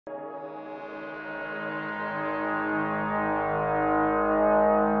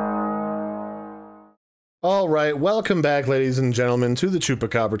Alright, welcome back ladies and gentlemen to the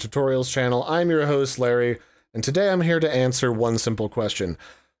Chupacabra Tutorials channel. I'm your host Larry, and today I'm here to answer one simple question.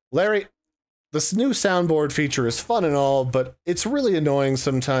 Larry, this new soundboard feature is fun and all, but it's really annoying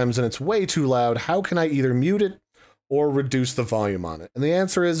sometimes and it's way too loud. How can I either mute it or reduce the volume on it? And the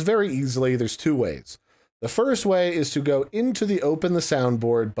answer is very easily, there's two ways. The first way is to go into the Open the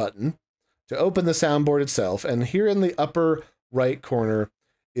Soundboard button, to open the soundboard itself, and here in the upper right corner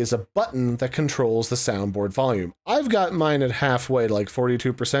is a button that controls the soundboard volume. I've got mine at halfway, like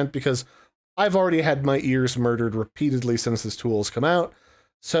 42%, because I've already had my ears murdered repeatedly since this tool has come out.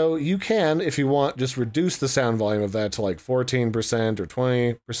 So you can, if you want, just reduce the sound volume of that to like 14% or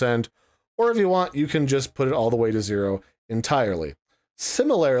 20%, or if you want, you can just put it all the way to 0 entirely.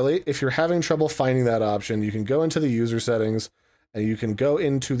 Similarly, if you're having trouble finding that option, you can go into the user settings, and you can go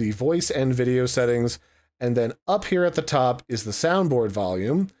into the voice and video settings, and then up here at the top is the soundboard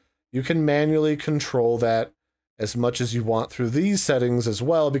volume. You can manually control that as much as you want through these settings as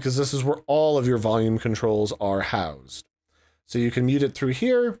well, because this is where all of your volume controls are housed. So you can mute it through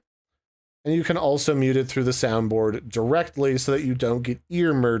here, and you can also mute it through the soundboard directly so that you don't get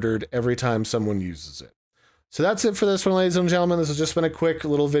ear murdered every time someone uses it. So that's it for this one, ladies and gentlemen. This has just been a quick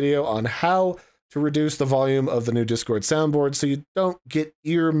little video on how to reduce the volume of the new Discord soundboard so you don't get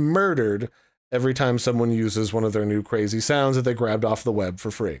ear murdered every time someone uses one of their new crazy sounds that they grabbed off the web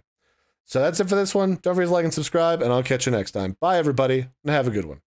for free. So that's it for this one. Don't forget to like and subscribe, and I'll catch you next time. Bye, everybody, and have a good one.